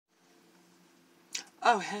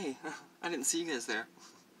Oh, hey, I didn't see you guys there.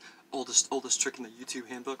 Oldest trick in the YouTube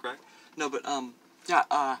handbook, right? No, but, yeah,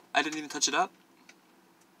 I didn't even touch it up.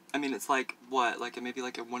 I mean, it's like, what, like, maybe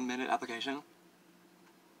like a 1-minute application?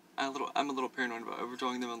 I'm a little paranoid about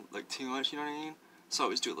overdoing them, like, too much, you know what I mean? So I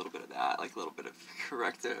always do a little bit of that, like, a little bit of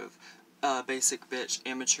corrective, basic bitch,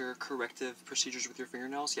 amateur corrective procedures with your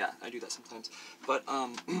fingernails. Yeah, I do that sometimes. But,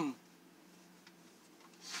 I'm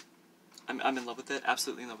in love with it,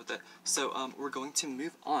 absolutely in love with it. So, we're going to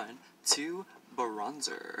move on to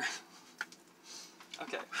bronzer.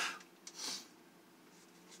 Okay.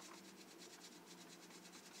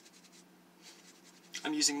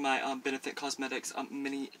 I'm using my Benefit Cosmetics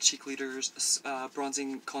Mini Cheek Leaders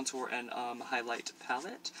Bronzing Contour and Highlight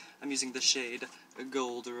Palette. I'm using the shade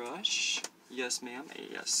Gold Rush. Yes, ma'am.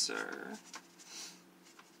 Yes, sir.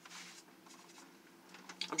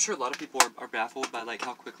 I'm sure a lot of people are baffled by like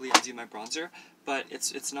how quickly I do my bronzer, but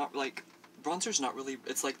it's not like bronzer's not really.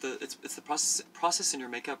 It's like it's the process in your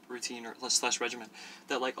makeup routine or slash regimen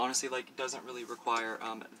that like honestly like doesn't really require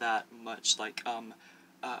that much like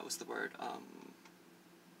what's the word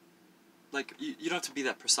like, you don't have to be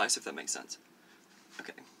that precise, if that makes sense.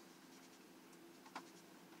 Okay.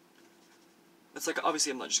 It's like,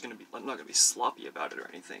 obviously I'm not gonna be sloppy about it or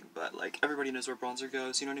anything, but, like, everybody knows where bronzer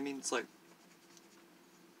goes, you know what I mean? It's like...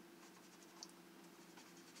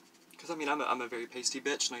 Because, I mean, I'm a very pasty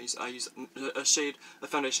bitch, and I use a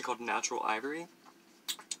foundation called Natural Ivory.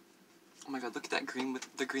 Oh my god, look at that green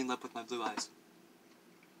with the green lip with my blue eyes.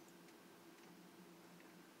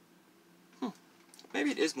 Maybe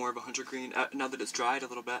it is more of a hunter green, now that it's dried a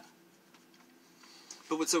little bit.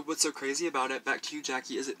 But what's so crazy about it, back to you,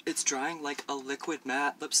 Jackie, is it's drying like a liquid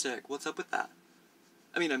matte lipstick. What's up with that?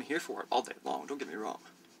 I mean, I'm here for it all day long, don't get me wrong.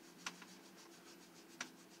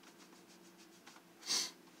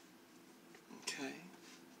 Okay.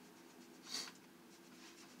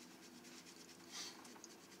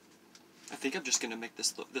 I think I'm just gonna make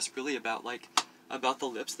this really about the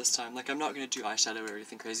lips this time. Like, I'm not gonna do eyeshadow or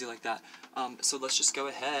anything crazy like that. So let's just go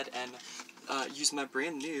ahead and use my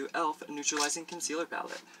brand new e.l.f. Neutralizing Concealer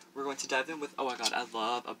Palette. We're going to dive in with, oh my god, I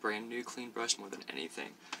love a brand new clean brush more than anything.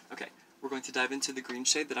 Okay, we're going to dive into the green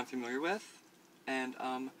shade that I'm familiar with, and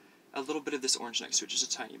a little bit of this orange next to it, just a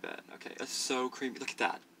tiny bit. Okay, it's so creamy. Look at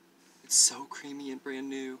that. It's so creamy and brand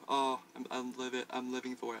new. Oh, I'm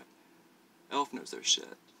living for it. e.l.f. knows their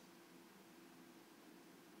shit.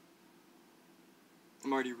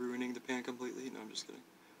 I'm already ruining the pan completely. No, I'm just kidding.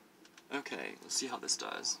 Okay, let's see how this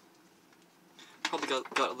does. Probably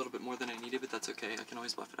got a little bit more than I needed, but that's okay. I can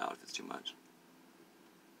always buff it out if it's too much.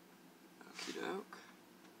 Okie doke.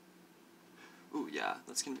 Ooh, yeah,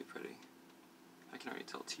 that's gonna be pretty. I can already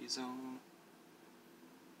tell T-zone.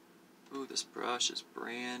 Ooh, this brush is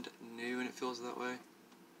brand new and it feels that way.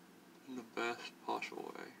 In the best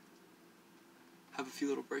possible way. Have a few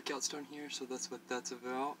little breakouts down here, so that's what that's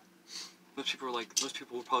about. Most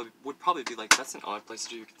people would probably be like, that's an odd place to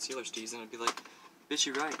do your concealer, Steez, and I'd be like, bitch,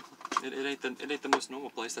 you're right. It ain't the most normal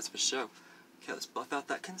place, that's for sure. Okay, let's buff out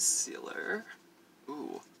that concealer.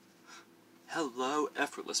 Ooh. Hello,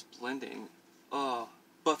 effortless blending. Oh,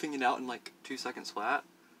 buffing it out in like 2 seconds flat.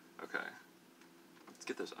 Okay. Let's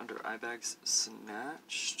get those under eye bags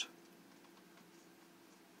snatched.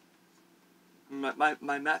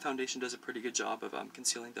 My matte foundation does a pretty good job of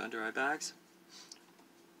concealing the under eye bags.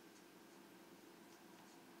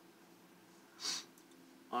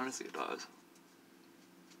 Honestly, it does.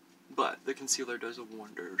 But the concealer does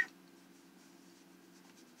wonders.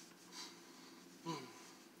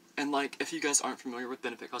 And like, if you guys aren't familiar with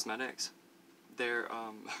Benefit Cosmetics, they're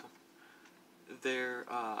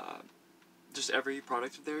just every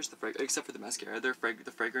product of theirs, except for the mascara, the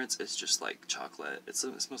fragrance is just like chocolate. It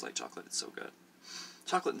smells like chocolate. It's so good.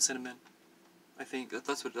 Chocolate and cinnamon. I think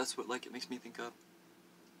that's what like it makes me think of.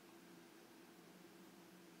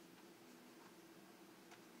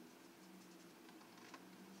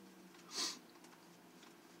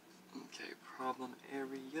 Okay, problem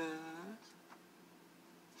areas.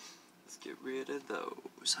 Let's get rid of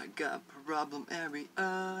those. I got problem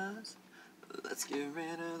areas. Let's get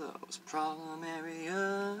rid of those problem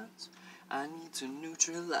areas. I need to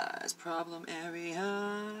neutralize problem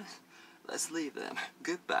areas. Let's leave them.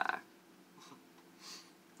 Goodbye.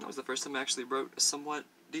 That was the first time I actually wrote a somewhat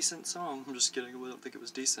decent song. I'm just kidding. I don't think it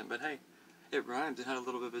was decent, but hey, it rhymed. It had a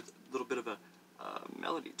little bit of a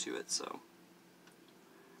melody to it. So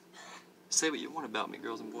say what you want about me,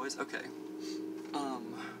 girls and boys. Okay.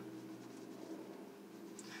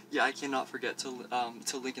 Yeah, I cannot forget to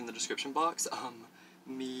link in the description box,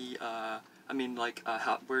 I mean, like,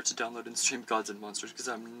 where to download and stream Gods and Monsters, because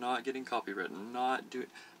I'm not getting copywritten, not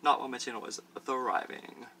while my channel is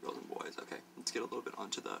thriving, girls and boys. Okay, let's get a little bit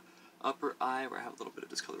onto the upper eye, where I have a little bit of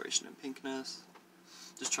discoloration and pinkness.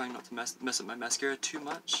 Just trying not to mess up my mascara too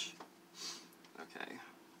much. Okay.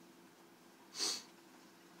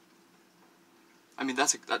 I mean,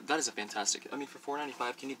 that is a fantastic. I mean, for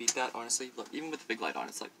 $4.95, can you beat that? Honestly, look, even with the big light on,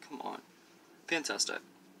 it's like, come on, fantastic.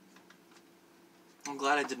 I'm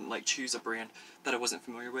glad I didn't like choose a brand that I wasn't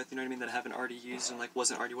familiar with. You know what I mean? That I haven't already used and like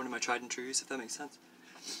wasn't already one of my tried and trues. If that makes sense.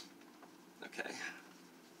 Okay.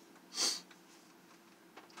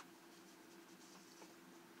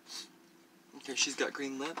 Okay, she's got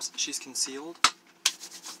green lips. She's concealed.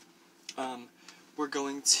 We're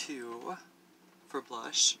going to, for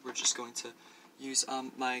blush, we're just going to use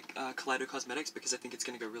my Kaleido Cosmetics, because I think it's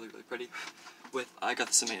going to go really, really pretty with, I got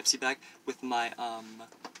this in my Ipsy bag, with my,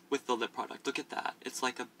 with the lip product. Look at that. It's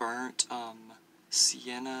like a burnt,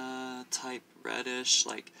 sienna type reddish,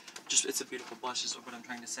 like, just, it's a beautiful blush is what I'm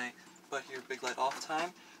trying to say. But here, big light off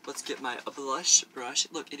time. Let's get my blush brush.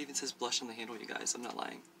 Look, it even says blush on the handle, you guys. I'm not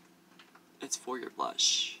lying. It's for your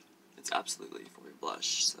blush. It's absolutely for your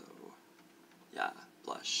blush, so, yeah,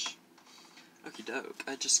 blush. Okie doke.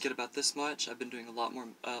 I just get about this much. I've been doing a lot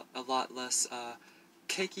less,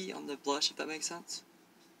 cakey on the blush, if that makes sense.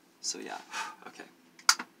 So, yeah. Okay.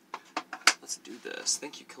 Let's do this.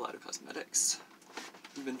 Thank you, Kaleido Cosmetics.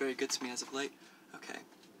 You've been very good to me as of late. Okay.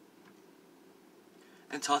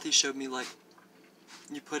 And Tati showed me, like,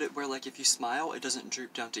 you put it where, like, if you smile, it doesn't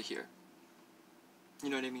droop down to here. You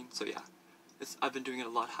know what I mean? So, yeah. I've been doing it a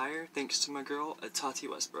lot higher, thanks to my girl, Tati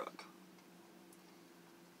Westbrook.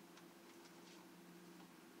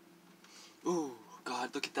 Ooh,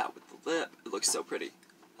 God, look at that with the lip. It looks so pretty.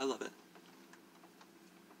 I love it.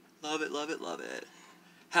 Love it, love it, love it.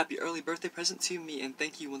 Happy early birthday present to me, and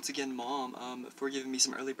thank you once again, Mom, for giving me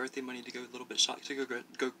some early birthday money to go a little bit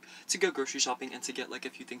to go grocery shopping and to get like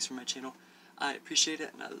a few things from my channel. I appreciate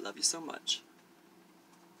it, and I love you so much.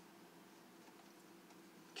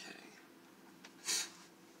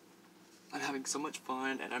 I'm having so much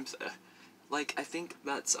fun, and I'm like, I think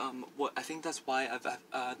that's why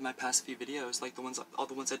I've my past few videos, like all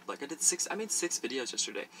the ones I made 6 videos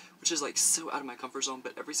yesterday, which is like so out of my comfort zone.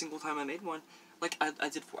 But every single time I made one, like I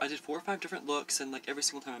did 4 or 5 different looks, and like every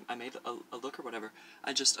single time I made a look or whatever,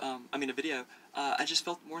 I just I mean a video, I just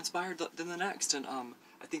felt more inspired than the next, and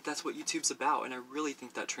I think that's what YouTube's about, and I really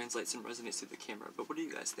think that translates and resonates through the camera. But what do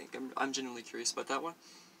you guys think? I'm genuinely curious about that one.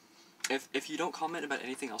 If you don't comment about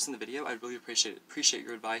anything else in the video, I'd really appreciate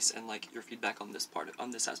your advice and like your feedback on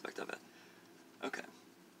this aspect of it. Okay.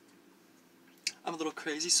 I'm a little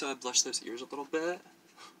crazy, so I blushed those ears a little bit,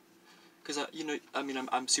 cause you know, I mean,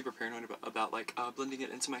 I'm super paranoid about like blending it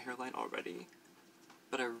into my hairline already,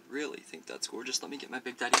 but I really think that's gorgeous. Let me get my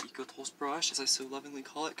Big Daddy Eco Tools brush, as I so lovingly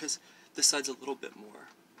call it, cause this side's a little bit more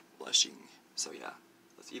blushing. So yeah,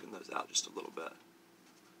 let's even those out just a little bit.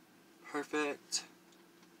 Perfect.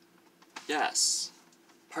 Yes.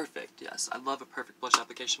 Perfect, yes. I love a perfect blush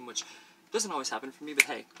application, which doesn't always happen for me, but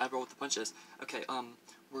hey, I roll with the punches. Okay,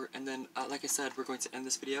 like I said, we're going to end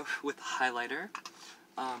this video with highlighter.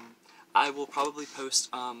 I will probably post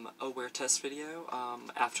a wear test video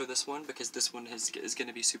after this one, because this one is going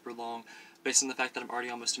to be super long, based on the fact that I'm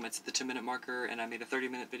already almost at the 10-minute marker, and I made a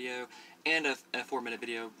 30-minute video and a 4-minute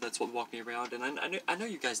video. That's what walked me around, and I know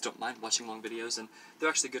you guys don't mind watching long videos, and they're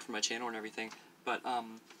actually good for my channel and everything, but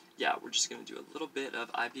yeah, we're just going to do a little bit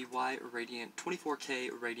of IBY Radiant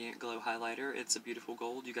 24K Radiant Glow Highlighter. It's a beautiful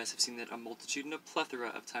gold. You guys have seen it a multitude and a plethora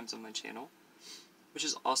of times on my channel, which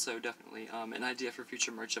is also definitely an idea for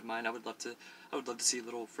future merch of mine. I would love to see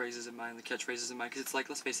little phrases in mine, the catchphrases in mine, because it's like,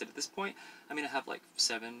 let's face it, at this point, I mean, I have like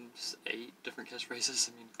 7, 8 different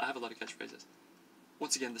catchphrases. I mean, I have a lot of catchphrases.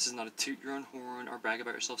 Once again, this is not a toot your own horn or brag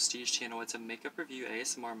about yourself stage channel. It's a makeup review,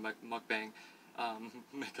 ASMR, mukbang,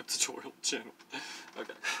 makeup tutorial channel.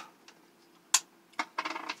 Okay.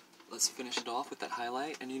 Let's finish it off with that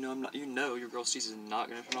highlight, and you know your girl Steez is not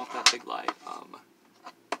gonna turn off that big light,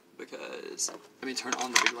 turn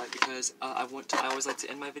on the big light, because I always like to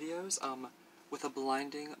end my videos with a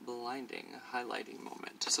blinding highlighting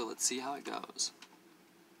moment. So let's see how it goes.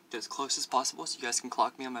 Get as close as possible so you guys can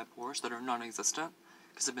clock me on my pores that are non-existent,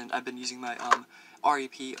 because I've been using my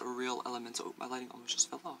REP Real Elemental. Oh, my lighting almost just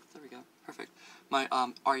fell off. There we go. Perfect. My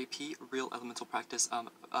REP Real Elemental Practice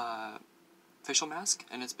facial mask,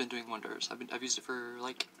 and it's been doing wonders. I've used it for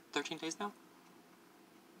like 13 days now.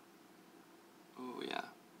 Oh yeah.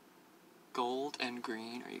 Gold and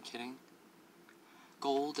green, are you kidding?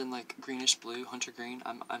 Gold and like greenish blue, hunter green.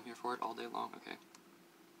 I'm here for it all day long, okay.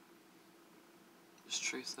 Just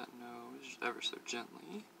trace that nose ever so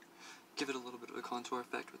gently. Give it a little bit of a contour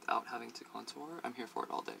effect without having to contour. I'm here for it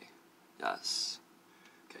all day. Yes.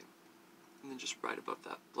 Okay. And then just right above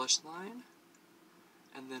that blush line.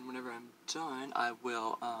 And then whenever I'm done, I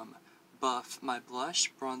will buff my blush,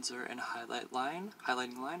 bronzer, and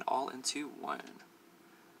highlighting line all into one.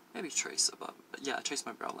 Maybe trace above, yeah, trace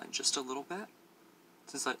my brow line just a little bit.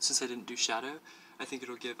 Since I didn't do shadow, I think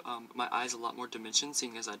it'll give my eyes a lot more dimension,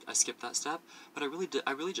 seeing as I skipped that step. But I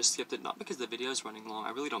really just skipped it, not because the video is running long.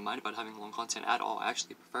 I really don't mind about having long content at all. I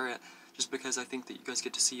actually prefer it, just because I think that you guys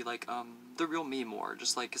get to see, like, the real me more,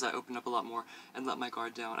 just, like, because I open up a lot more and let my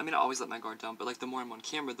guard down. I mean, I always let my guard down, but, like, the more I'm on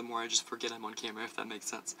camera, the more I just forget I'm on camera, if that makes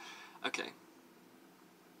sense. Okay.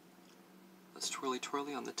 Let's twirly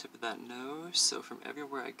twirly on the tip of that nose, so from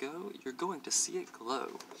everywhere I go, you're going to see it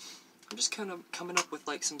glow. I'm just kind of coming up with,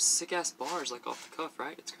 like, some sick-ass bars, like, off the cuff,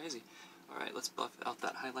 right? It's crazy. Alright, let's buff out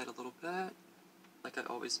that highlight a little bit, like I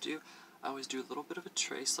always do. I always do a little bit of a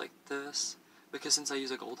trace like this, because since I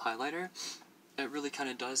use a gold highlighter, it really kind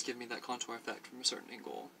of does give me that contour effect from a certain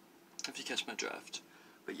angle, if you catch my drift.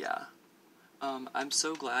 But yeah, I'm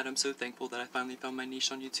so glad, I'm so thankful that I finally found my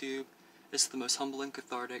niche on YouTube. It's the most humbling,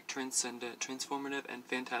 cathartic, transcendent, transformative, and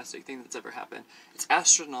fantastic thing that's ever happened. It's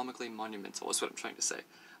astronomically monumental, is what I'm trying to say.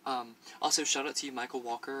 Also, shout out to you, Michael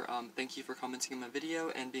Walker. Thank you for commenting on my video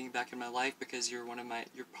and being back in my life, because you're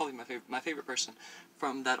probably my favorite person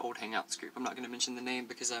from that old Hangouts group. I'm not going to mention the name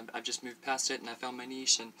because I've just moved past it and I found my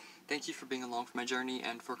niche, and thank you for being along for my journey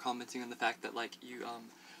and for commenting on the fact that, like, you,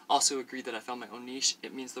 also agreed that I found my own niche.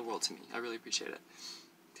 It means the world to me. I really appreciate it.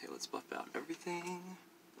 Okay, let's buff out everything.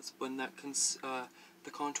 Let's blend that, the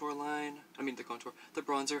contour line, the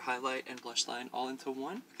bronzer, highlight, and blush line all into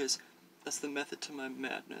one, because that's the method to my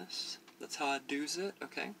madness. That's how I do's it,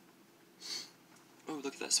 okay? Oh,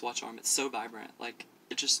 look at that swatch arm. It's so vibrant. Like,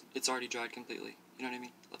 it's already dried completely. You know what I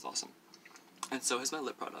mean? That's awesome. And so has my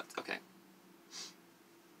lip product. Okay.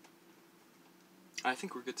 I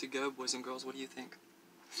think we're good to go, boys and girls. What do you think?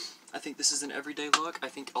 I think this is an everyday look. I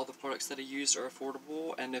think all the products that I used are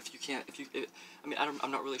affordable, and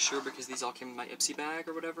I'm not really sure, because these all came in my Ipsy bag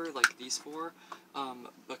or whatever, like these four,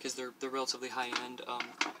 because they're relatively high-end,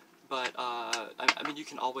 but, I mean, you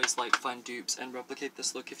can always, like, find dupes and replicate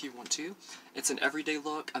this look if you want to. It's an everyday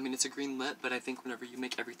look. I mean, it's a green lip, but I think whenever you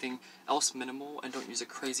make everything else minimal and don't use a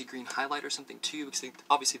crazy green highlight or something too, because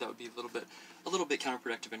obviously that would be a little bit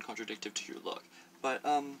counterproductive and contradictive to your look. But,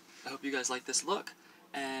 I hope you guys like this look,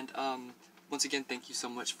 and, once again, thank you so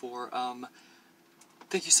much for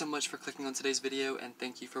clicking on today's video, and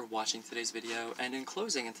thank you for watching today's video. And in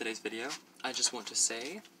closing in today's video, I just want to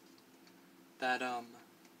say that,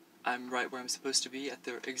 I'm right where I'm supposed to be at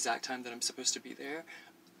the exact time that I'm supposed to be there.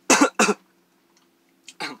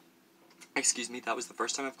 Excuse me, that was the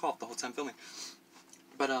first time I've coughed the whole time filming.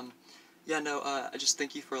 But, yeah, no, I just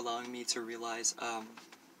thank you for allowing me to realize,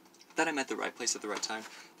 that I'm at the right place at the right time,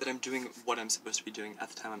 that I'm doing what I'm supposed to be doing at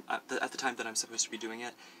the time that I'm supposed to be doing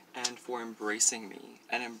it, and for embracing me,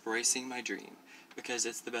 and embracing my dream, because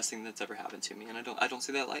it's the best thing that's ever happened to me, and I don't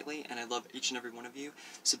say that lightly, and I love each and every one of you,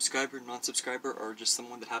 subscriber, non-subscriber, or just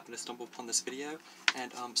someone that happened to stumble upon this video.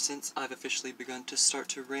 And, since I've officially begun to start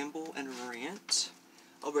to ramble and rant,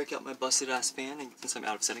 I'll break out my busted-ass fan, and since I'm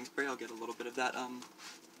out of setting spray, I'll get a little bit of that,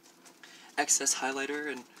 excess highlighter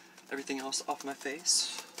and everything else off my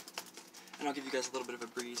face. And I'll give you guys a little bit of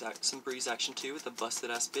some breeze action too, with a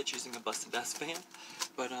busted-ass bitch using a busted-ass fan.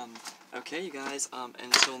 But, okay, you guys,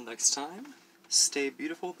 until next time, stay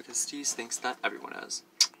beautiful, because Steez thinks that everyone is.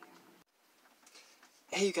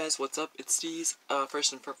 Hey you guys, what's up? It's Steez.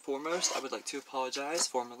 First and foremost, I would like to apologize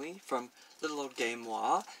formally from little old gay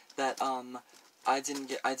moi that, I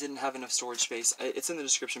didn't have enough storage space. It's in the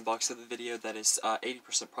description box of the video that is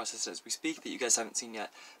 80% processed as we speak, that you guys haven't seen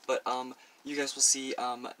yet. But, you guys will see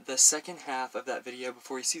the second half of that video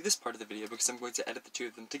before you see this part of the video, because I'm going to edit the two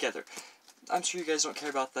of them together. I'm sure you guys don't care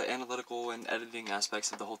about the analytical and editing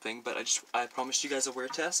aspects of the whole thing, but I promised you guys a wear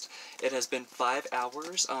test. It has been 5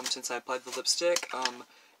 hours since I applied the lipstick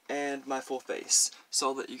and my full face. So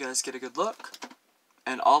I'll let you guys get a good look.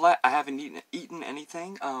 And I haven't eaten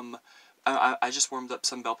anything. I just warmed up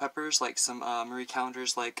some bell peppers, like some Marie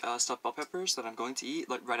Callender's stuffed bell peppers that I'm going to eat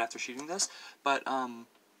right after shooting this. But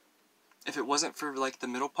if it wasn't for like the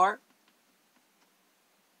middle part,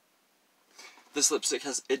 this lipstick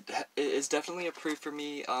it is definitely approved for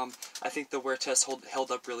me. I think the wear test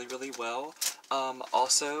held up really, really well.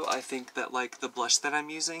 Also, I think that like the blush that I'm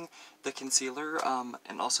using, the concealer,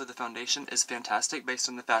 and also the foundation is fantastic based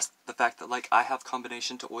on the fact that like I have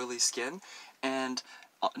combination to oily skin, and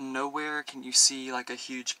nowhere can you see like a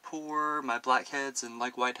huge pore. My blackheads and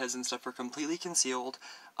like whiteheads and stuff are completely concealed.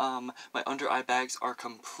 My under eye bags are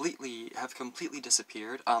have completely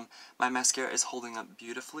disappeared. My mascara is holding up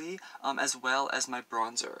beautifully, as well as my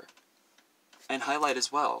bronzer. And highlight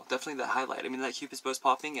as well. Definitely that highlight. I mean, that Cupid's bow's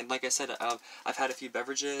popping, and like I said, I've had a few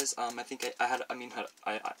beverages. I think I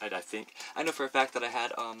know for a fact that I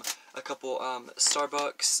had a couple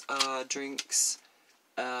Starbucks drinks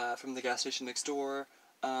from the gas station next door.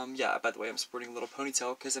 Yeah, by the way, I'm sporting a little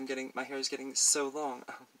ponytail because my hair is getting so long.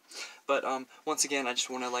 But once again, I just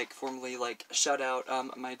want to like formally like shout out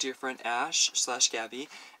my dear friend Ash / Gabby,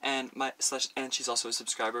 and and she's also a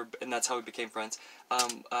subscriber, and that's how we became friends.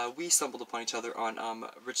 We stumbled upon each other on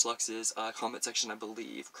Rich Lux's comment section, I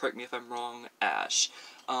believe. Correct me if I'm wrong, Ash.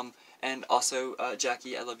 And also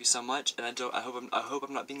Jackie, I love you so much, and I hope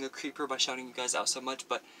I'm not being a creeper by shouting you guys out so much,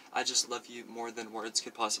 but I just love you more than words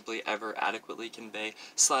could possibly ever adequately convey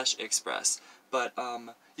 / express. But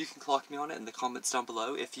you can clock me on it in the comments down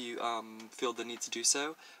below if you feel the need to do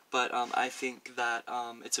so. But I think that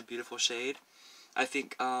it's a beautiful shade. I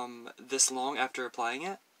think this long after applying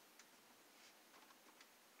it,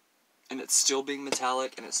 and it's still being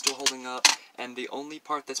metallic, and it's still holding up, and the only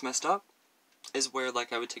part that's messed up is where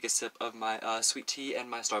like I would take a sip of my sweet tea and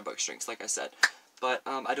my Starbucks drinks, like I said. But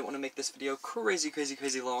I don't want to make this video crazy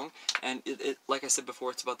long, and like I said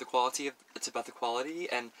before, it's about the quality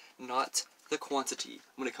and not the quantity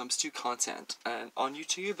when it comes to content, and on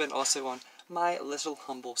YouTube and also on my little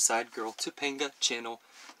humble side girl Topanga channel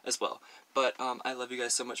as well. But I love you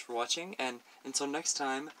guys so much for watching, and until next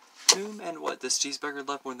time, whom and what does Cheeseburger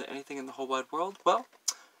love more than anything in the whole wide world? Well,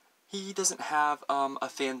 he doesn't have a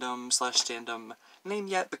fandom / standom name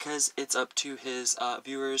yet because it's up to his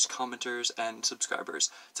viewers, commenters, and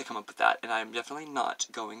subscribers to come up with that, and I'm definitely not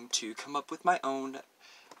going to come up with my own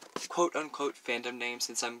quote-unquote fandom name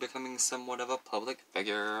since I'm becoming somewhat of a public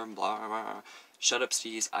figure, blah, blah, blah. Shut up,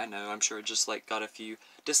 Steez. I know, I'm sure it just, like, got a few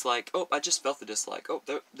dislike. Oh, I just felt the dislike. Oh,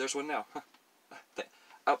 there's one now.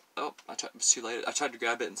 It was too late. I tried to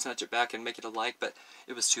grab it and snatch it back and make it a like, but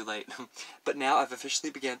it was too late. But now I've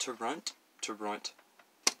officially began to runt.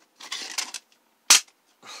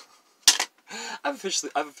 I've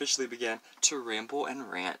officially began to ramble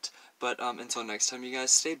and rant. But until next time, you guys,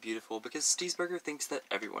 stay beautiful, because Steezburger thinks that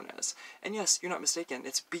everyone is. And yes, you're not mistaken,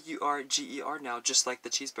 it's B-U-R-G-E-R now, just like the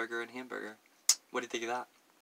cheeseburger and hamburger. What do you think of that?